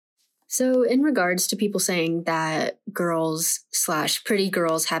So in regards to people saying that girls slash pretty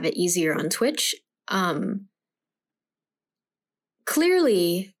girls have it easier on Twitch,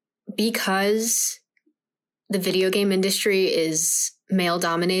 clearly because the video game industry is male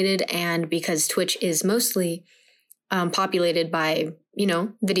dominated and because Twitch is mostly populated by,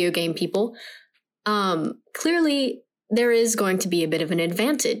 video game people, clearly there is going to be a bit of an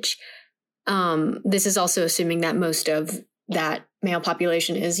advantage. This is also assuming that most of that male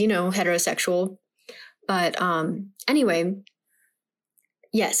population is, heterosexual. But anyway,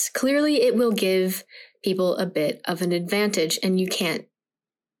 yes, clearly it will give people a bit of an advantage, and you can't,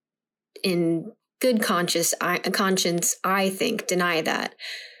 in good conscience, I think, deny that.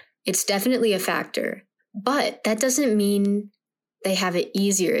 It's definitely a factor, but that doesn't mean they have it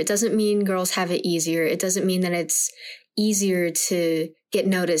easier. It doesn't mean girls have it easier. It doesn't mean that it's easier to get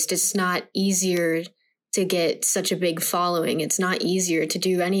noticed. It's not easier to get such a big following. It's not easier to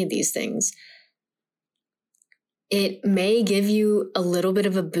do any of these things. It may give you a little bit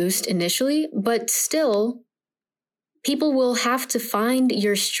of a boost initially, but still, people will have to find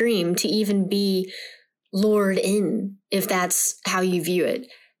your stream to even be lured in, if that's how you view it.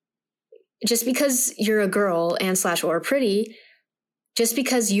 Just because you're a girl and / or pretty, just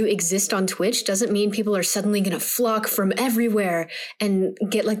because you exist on Twitch doesn't mean people are suddenly going to flock from everywhere and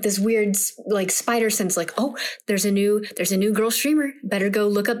get like this weird like spider sense, like, oh, there's a new girl streamer. Better go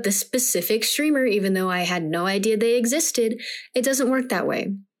look up this specific streamer, even though I had no idea they existed. It doesn't work that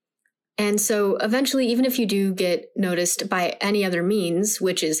way. And so eventually, even if you do get noticed by any other means,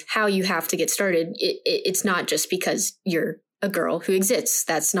 which is how you have to get started, it's not just because you're a girl who exists.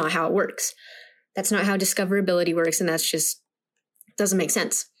 That's not how it works. That's not how discoverability works. And that's just doesn't make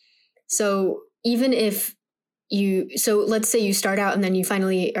sense. So even if let's say you start out and then you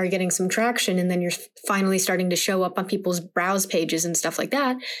finally are getting some traction and then you're finally starting to show up on people's browse pages and stuff like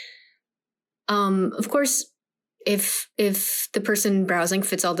that. Of course, if the person browsing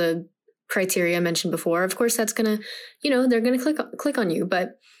fits all the criteria mentioned before, of course that's gonna, they're gonna click on you.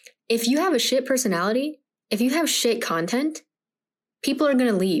 But if you have a shit personality, if you have shit content, people are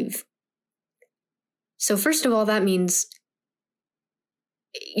gonna leave. So first of all, that means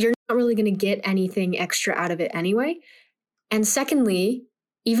you're not really going to get anything extra out of it anyway. And secondly,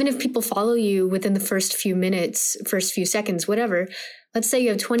 even if people follow you within the first few minutes, first few seconds, whatever, let's say you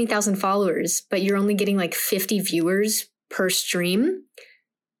have 20,000 followers, but you're only getting like 50 viewers per stream.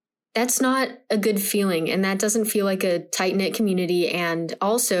 That's not a good feeling. And that doesn't feel like a tight-knit community. And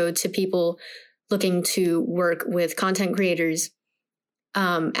also to people looking to work with content creators,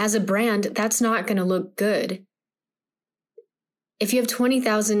 as a brand, that's not going to look good. If you have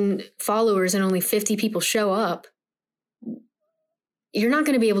 20,000 followers and only 50 people show up, you're not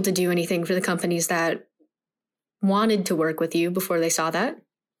going to be able to do anything for the companies that wanted to work with you before they saw that.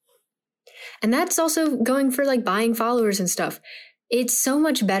 And that's also going for like buying followers and stuff. It's so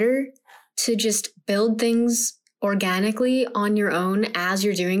much better to just build things organically on your own as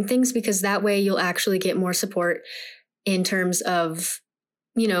you're doing things, because that way you'll actually get more support in terms of,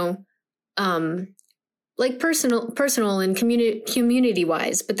 like personal and community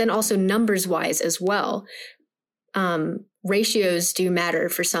wise, but then also numbers wise as well. Ratios do matter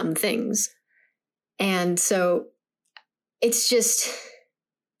for some things. And so it's just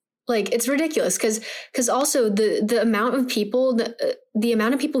like, it's ridiculous because also the amount of people, the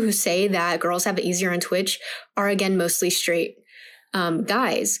amount of people who say that girls have it easier on Twitch are, again, mostly straight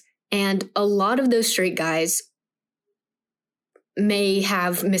guys. And a lot of those straight guys may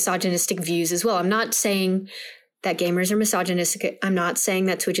have misogynistic views as well. I'm not saying that gamers are misogynistic. I'm not saying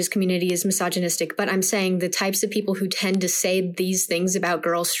that Twitch's community is misogynistic, but I'm saying the types of people who tend to say these things about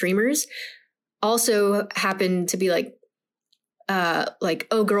girl streamers also happen to be like,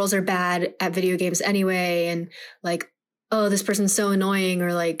 oh, girls are bad at video games anyway. And like, oh, this person's so annoying,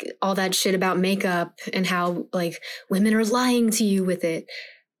 or like all that shit about makeup and how like women are lying to you with it.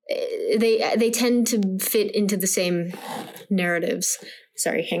 They tend to fit into the same narratives.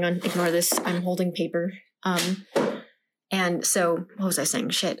 Sorry, hang on, ignore this. I'm holding paper. And so what was I saying?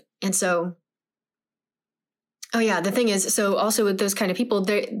 Shit. And so, oh yeah, the thing is, so also with those kind of people,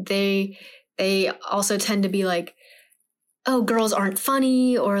 they also tend to be like, oh, girls aren't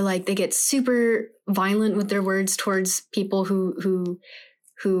funny, or like they get super violent with their words towards people who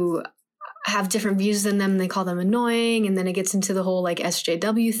have different views than them. They call them annoying. And then it gets into the whole like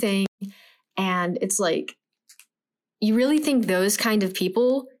SJW thing. And it's like, you really think those kind of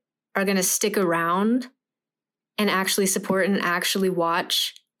people are going to stick around and actually support and actually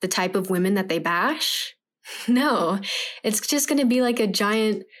watch the type of women that they bash? No, it's just going to be like a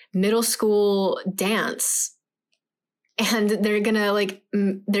giant middle school dance. and they're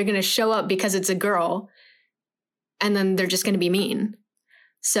gonna show up because it's a girl, and then they're just gonna be mean.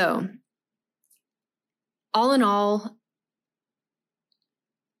 So all in all,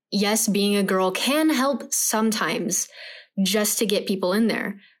 yes, being a girl can help sometimes just to get people in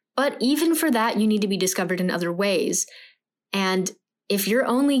there. But even for that, you need to be discovered in other ways. And if your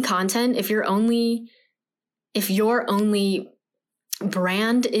only content, if your only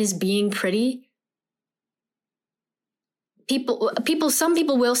brand is being pretty, some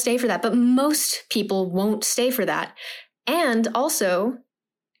people will stay for that, but most people won't stay for that. And also,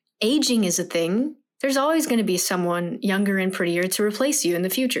 aging is a thing. There's always going to be someone younger and prettier to replace you in the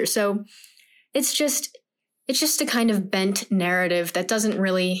future. So it's just a kind of bent narrative that doesn't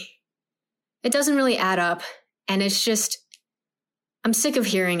really add up. And it's just, I'm sick of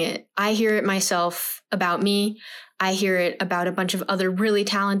hearing it. I hear it myself about me. I hear it about a bunch of other really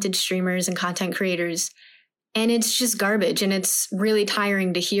talented streamers and content creators. And it's just garbage. And it's really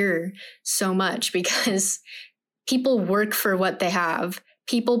tiring to hear so much because people work for what they have.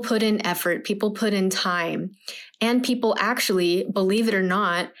 People put in effort, people put in time, and people actually, believe it or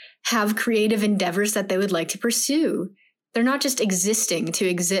not, have creative endeavors that they would like to pursue. They're not just existing to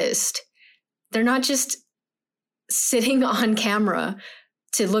exist. They're not just sitting on camera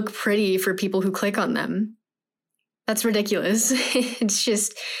to look pretty for people who click on them. That's ridiculous. It's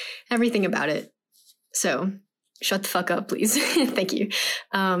just everything about it. So shut the fuck up, please. Thank you.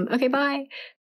 Okay, bye.